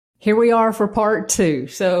Here we are for part 2.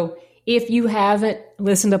 So if you haven't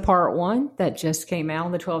listened to part 1 that just came out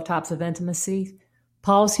on the 12 types of intimacy,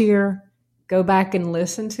 pause here, go back and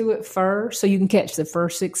listen to it first so you can catch the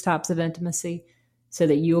first 6 types of intimacy so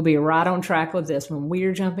that you'll be right on track with this one.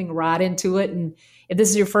 We're jumping right into it. And if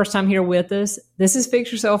this is your first time here with us, this is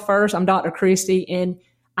Fix Yourself First. I'm Dr. Christy, and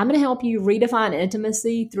I'm going to help you redefine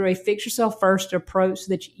intimacy through a fix yourself first approach so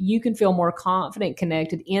that you can feel more confident,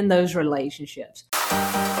 connected in those relationships.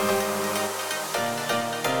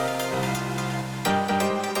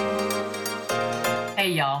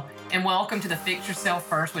 Hey, y'all, and welcome to the Fix Yourself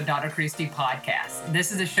First with Dr. Christy podcast.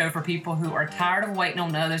 This is a show for people who are tired of waiting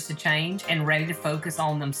on others to change and ready to focus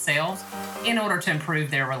on themselves in order to improve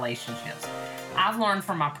their relationships. I've learned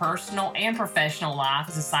from my personal and professional life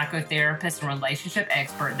as a psychotherapist and relationship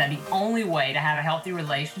expert that the only way to have a healthy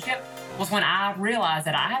relationship was when I realized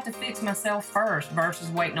that I have to fix myself first versus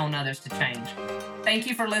waiting on others to change. Thank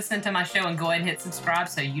you for listening to my show, and go ahead and hit subscribe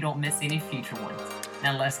so you don't miss any future ones.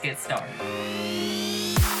 Now let's get started.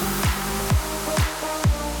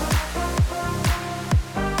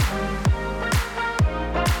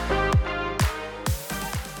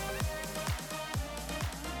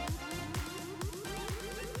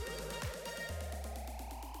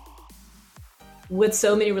 With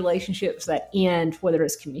so many relationships that end, whether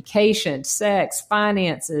it's communication, sex,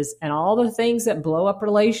 finances, and all the things that blow up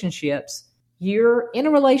relationships, you're in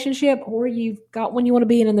a relationship or you've got one you want to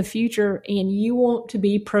be in the future and you want to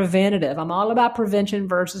be preventative. I'm all about prevention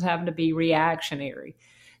versus having to be reactionary.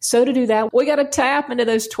 So to do that, we got to tap into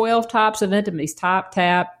those 12 types of intimacies,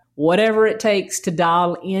 tap, whatever it takes to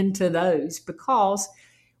dial into those, because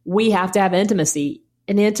we have to have intimacy.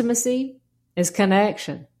 And intimacy is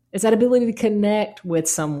connection. It's that ability to connect with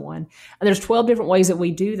someone. And there's 12 different ways that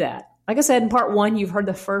we do that. Like I said, in part 1, you've heard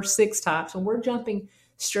the first 6 types, and we're jumping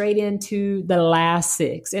straight into the last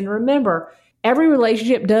 6. And remember, every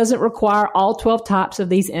relationship doesn't require all 12 types of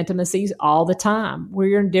these intimacies all the time.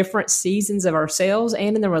 We're in different seasons of ourselves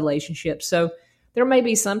and in the relationship. So there may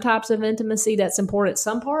be some types of intimacy that's important in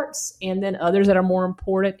some parts, and then others that are more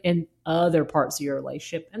important in other parts of your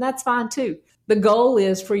relationship. And that's fine too. The goal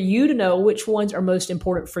is for you to know which ones are most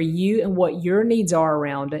important for you and what your needs are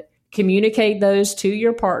around it. Communicate those to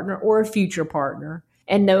your partner or a future partner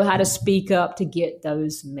and know how to speak up to get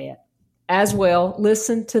those met. As well,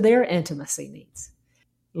 listen to their intimacy needs.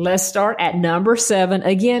 Let's start at number 7.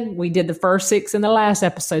 Again, we did the first 6 in the last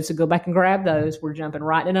episode, so go back and grab those. We're jumping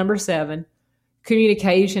right to number 7,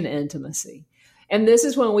 communication intimacy. And this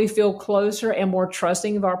is when we feel closer and more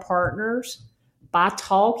trusting of our partners by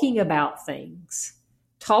talking about things.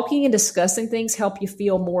 Talking and discussing things help you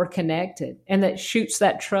feel more connected, and that shoots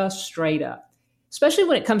that trust straight up, especially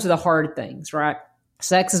when it comes to the hard things, right?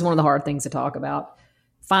 Sex is one of the hard things to talk about.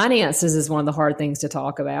 Finances is one of the hard things to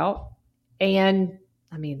talk about. And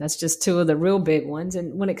I mean, that's just 2 of the real big ones.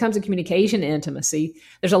 And when it comes to communication intimacy,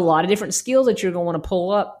 there's a lot of different skills that you're going to want to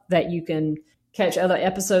pull up that you can catch other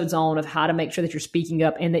episodes on of how to make sure that you're speaking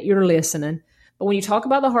up and that you're listening. But when you talk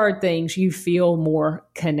about the hard things, you feel more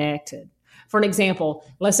connected. For an example,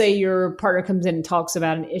 let's say your partner comes in and talks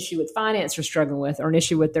about an issue with finance they're struggling with, or an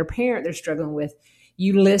issue with their parent they're struggling with.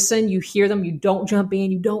 You listen, you hear them, you don't jump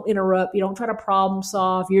in, you don't interrupt, you don't try to problem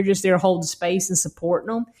solve. You're just there holding space and supporting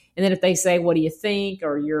them. And then if they say, what do you think?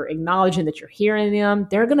 Or you're acknowledging that you're hearing them,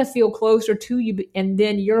 they're going to feel closer to you. And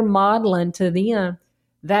then you're modeling to them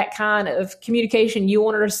that kind of communication you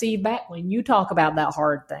want to receive back when you talk about that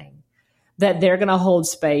hard thing. That they're going to hold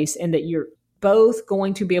space and that you're both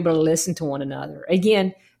going to be able to listen to one another.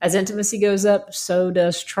 Again, as intimacy goes up, so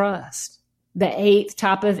does trust. The 8th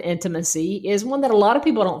type of intimacy is one that a lot of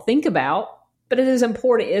people don't think about, but it is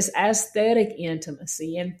important, is aesthetic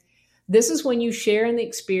intimacy. And this is when you share in the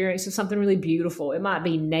experience of something really beautiful. It might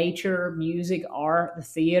be nature, music, art, the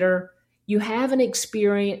theater. You have an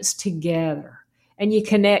experience together and you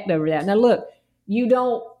connect over that. Now look, we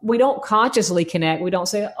don't consciously connect. We don't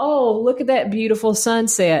say, oh, look at that beautiful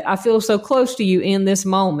sunset. I feel so close to you in this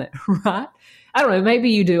moment, right? I don't know. Maybe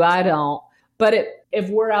you do. I don't. But if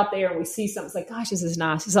we're out there and we see something, it's like, gosh, this is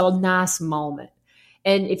nice. It's a nice moment.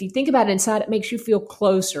 And if you think about it inside, it makes you feel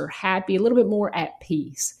closer, happy, a little bit more at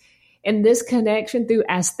peace. And this connection through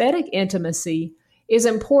aesthetic intimacy is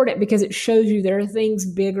important because it shows you there are things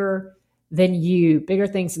bigger than you, bigger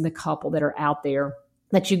things in the couple that are out there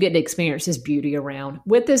that you get to experience this beauty around.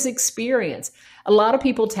 With this experience, a lot of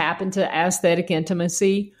people tap into aesthetic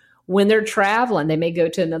intimacy when they're traveling. They may go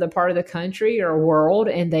to another part of the country or world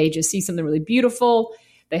and they just see something really beautiful.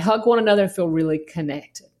 They hug one another and feel really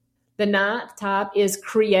connected. The 9th type is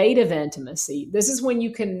creative intimacy. This is when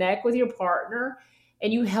you connect with your partner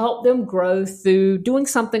and you help them grow through doing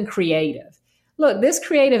something creative. Look, this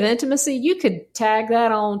creative intimacy, you could tag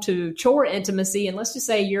that on to chore intimacy. And let's just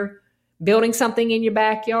say you're building something in your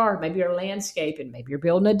backyard. Maybe you're landscaping. Maybe you're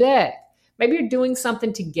building a deck. Maybe you're doing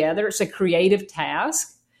something together. It's a creative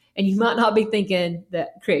task. And you might not be thinking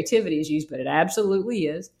that creativity is used, but it absolutely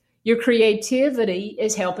is. Your creativity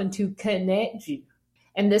is helping to connect you.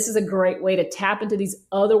 And this is a great way to tap into these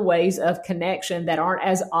other ways of connection that aren't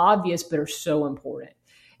as obvious, but are so important.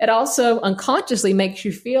 It also unconsciously makes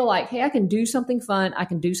you feel like, hey, I can do something fun. I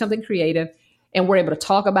can do something creative. And we're able to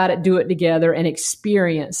talk about it, do it together, and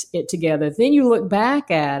experience it together. Then you look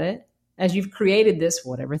back at it as you've created this,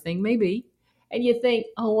 whatever thing may be, and you think,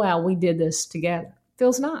 oh, wow, we did this together.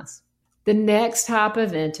 Feels nice. The next type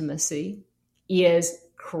of intimacy is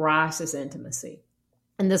crisis intimacy.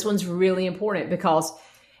 And this one's really important because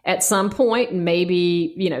at some point,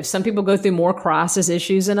 maybe, some people go through more crisis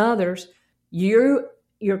issues than others. Your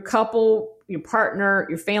couple, your partner,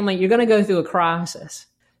 your family, you're going to go through a crisis.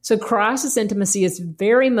 So crisis intimacy is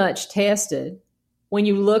very much tested when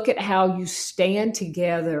you look at how you stand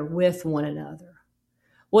together with one another.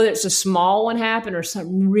 Whether it's a small one happen or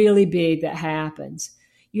something really big that happens,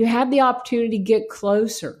 you have the opportunity to get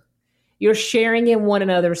closer. You're sharing in one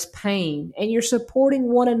another's pain and you're supporting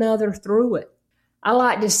one another through it. I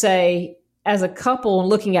like to say, as a couple,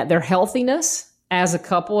 looking at their healthiness, as a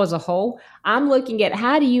couple as a whole, I'm looking at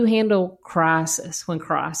how do you handle crisis when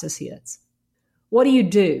crisis hits? What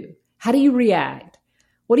do? How do you react?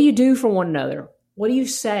 What do you do for one another? What do you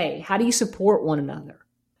say? How do you support one another?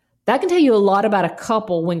 That can tell you a lot about a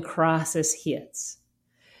couple when crisis hits.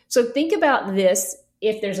 So think about this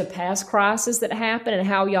if there's a past crisis that happened and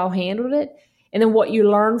how y'all handled it, and then what you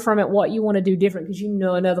learn from it, what you want to do different because you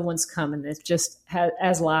know another one's coming. It's just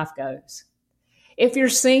as life goes. If you're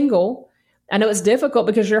single, I know it's difficult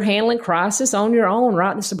because you're handling crisis on your own,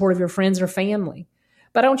 right? In the support of your friends or family.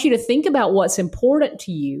 But I want you to think about what's important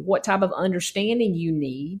to you, what type of understanding you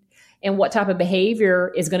need, and what type of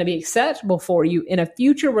behavior is going to be acceptable for you in a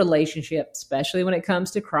future relationship, especially when it comes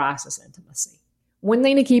to crisis intimacy. One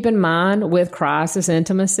thing to keep in mind with crisis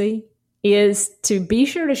intimacy is to be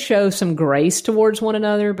sure to show some grace towards one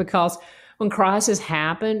another, because when crisis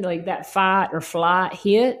happen, like that fight or flight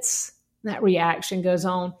hits, that reaction goes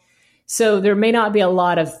on. So there may not be a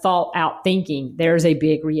lot of thought out thinking. There's a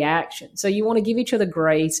big reaction. So you want to give each other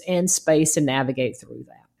grace and space to navigate through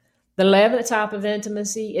that. The 11th type of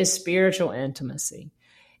intimacy is spiritual intimacy.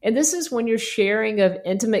 And this is when you're sharing of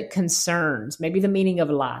intimate concerns, maybe the meaning of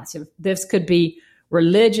life. So this could be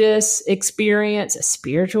religious experience, a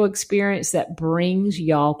spiritual experience that brings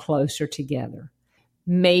y'all closer together.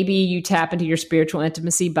 Maybe you tap into your spiritual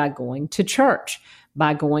intimacy by going to church,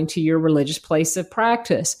 by going to your religious place of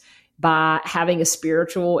practice, by having a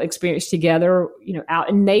spiritual experience together, out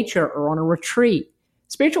in nature or on a retreat.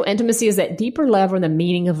 Spiritual intimacy is that deeper level in the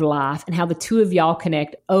meaning of life and how the two of y'all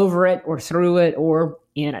connect over it or through it or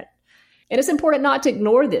in it. And it's important not to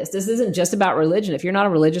ignore this. This isn't just about religion. If you're not a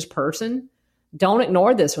religious person, don't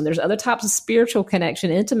ignore this one. There's other types of spiritual connection,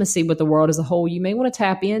 intimacy with the world as a whole you may want to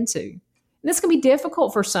tap into. And this can be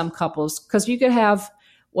difficult for some couples because you could have,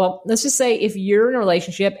 let's just say if you're in a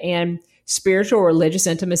relationship and spiritual or religious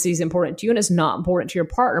intimacy is important to you and it's not important to your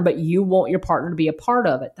partner, but you want your partner to be a part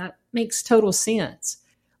of it. That makes total sense.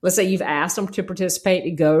 Let's say you've asked them to participate,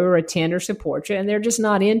 to go or attend or support you, and they're just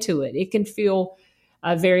not into it. It can feel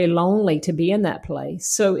very lonely to be in that place.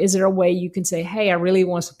 So is there a way you can say, hey, I really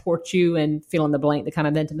want to support you and fill in the blank, the kind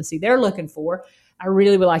of intimacy they're looking for. I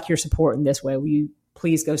really would like your support in this way. Will you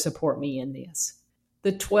please go support me in this?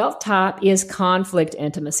 The 12th type is conflict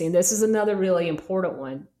intimacy. And this is another really important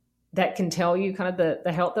one that can tell you kind of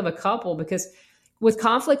the health of a couple, because with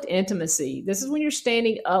conflict intimacy, this is when you're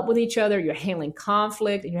standing up with each other, you're handling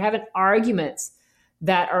conflict, and you're having arguments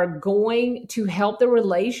that are going to help the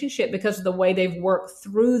relationship because of the way they've worked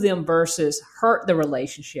through them versus hurt the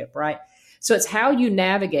relationship, right? So it's how you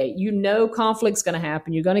navigate. Conflict's going to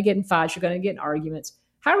happen. You're going to get in fights. You're going to get in arguments.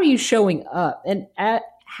 How are you showing up? And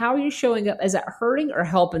how are you showing up? Is that hurting or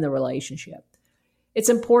helping the relationship? It's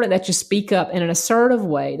important that you speak up in an assertive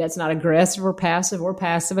way that's not aggressive or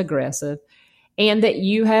passive aggressive, and that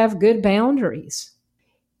you have good boundaries.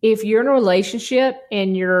 If you're in a relationship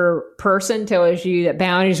and your person tells you that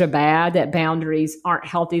boundaries are bad, that boundaries aren't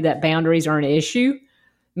healthy, that boundaries are an issue,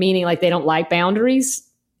 meaning like they don't like boundaries,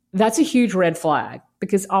 that's a huge red flag,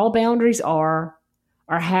 because all boundaries are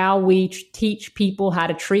how we teach people how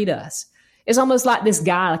to treat us. It's almost like this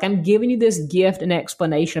guy, like I'm giving you this gift and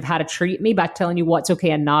explanation of how to treat me by telling you what's okay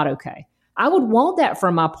and not okay. I would want that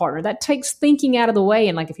from my partner. That takes thinking out of the way.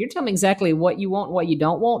 And like, if you're telling me exactly what you want, what you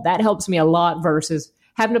don't want, that helps me a lot versus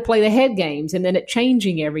having to play the head games and then it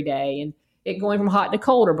changing every day and it going from hot to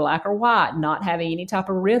cold or black or white, not having any type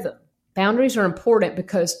of rhythm. Boundaries are important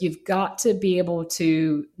because you've got to be able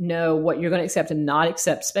to know what you're going to accept and not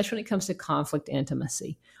accept, especially when it comes to conflict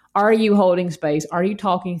intimacy. Are you holding space? Are you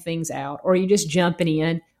talking things out? Or are you just jumping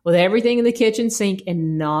in with everything in the kitchen sink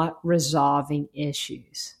and not resolving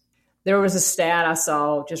issues? There was a stat I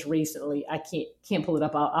saw just recently. I can't pull it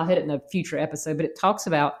up. I'll hit it in a future episode, but it talks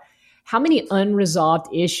about how many unresolved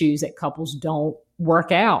issues that couples don't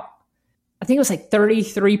work out. I think it was like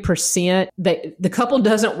 33% that the couple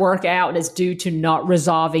doesn't work out and it's due to not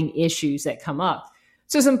resolving issues that come up.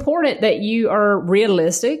 So it's important that you are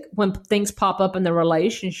realistic when things pop up in the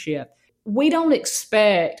relationship. We don't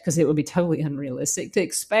expect, because it would be totally unrealistic, to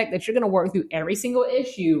expect that you're going to work through every single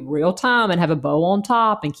issue real time and have a bow on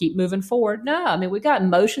top and keep moving forward. No, I mean, we've got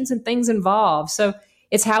emotions and things involved. So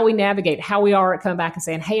it's how we navigate, how we are at coming back and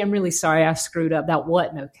saying, hey, I'm really sorry I screwed up. That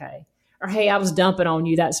wasn't okay. Or, hey, I was dumping on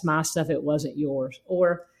you. That's my stuff. It wasn't yours.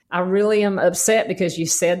 Or, I really am upset because you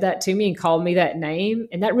said that to me and called me that name.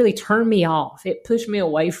 And that really turned me off. It pushed me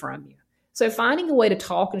away from you. So finding a way to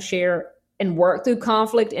talk and share and work through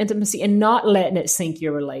conflict, intimacy, and not letting it sink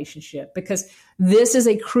your relationship, because this is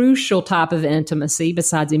a crucial type of intimacy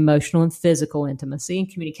besides emotional and physical intimacy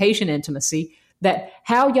and communication intimacy, that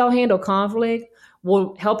how y'all handle conflict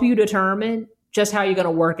will help you determine just how you're going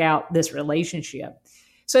to work out this relationship.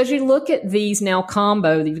 So as you look at these now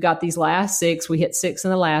combo, you've got these last 6, we hit 6 in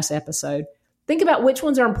the last episode. Think about which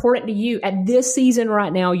ones are important to you at this season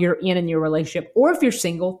right now you're in your relationship. Or if you're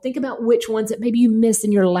single, think about which ones that maybe you missed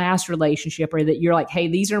in your last relationship, or that you're like, hey,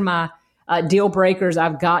 these are my deal breakers.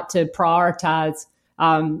 I've got to prioritize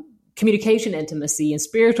communication intimacy and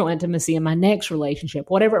spiritual intimacy in my next relationship,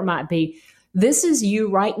 whatever it might be. This is you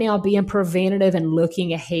right now being preventative and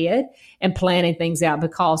looking ahead and planning things out,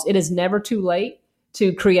 because it is never too late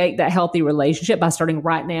to create that healthy relationship by starting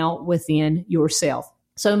right now within yourself.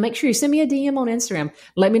 So make sure you send me a DM on Instagram.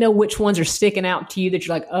 Let me know which ones are sticking out to you that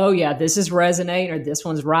you're like, oh yeah, this is resonating, or this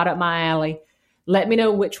one's right up my alley. Let me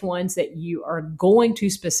know which ones that you are going to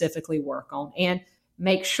specifically work on, and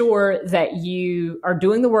make sure that you are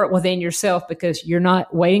doing the work within yourself, because you're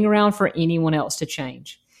not waiting around for anyone else to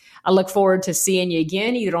change. I look forward to seeing you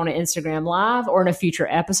again, either on an Instagram Live or in a future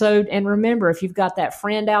episode. And remember, if you've got that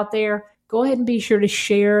friend out there, go ahead and be sure to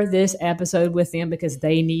share this episode with them, because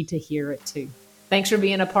they need to hear it too. Thanks for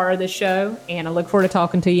being a part of the show, and I look forward to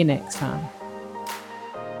talking to you next time.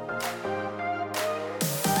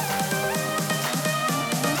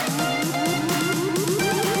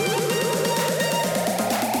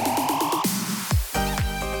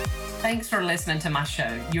 Thanks for listening to my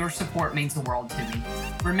show. Your support means the world to me.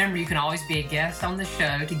 Remember, you can always be a guest on the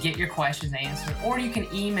show to get your questions answered, or you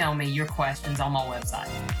can email me your questions on my website.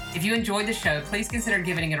 If you enjoyed the show, please consider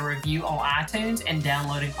giving it a review on iTunes and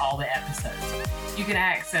downloading all the episodes. You can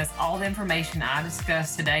access all the information I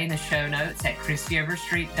discussed today in the show notes at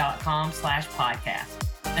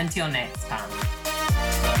ChristyOverstreet.com/podcast. Until next time.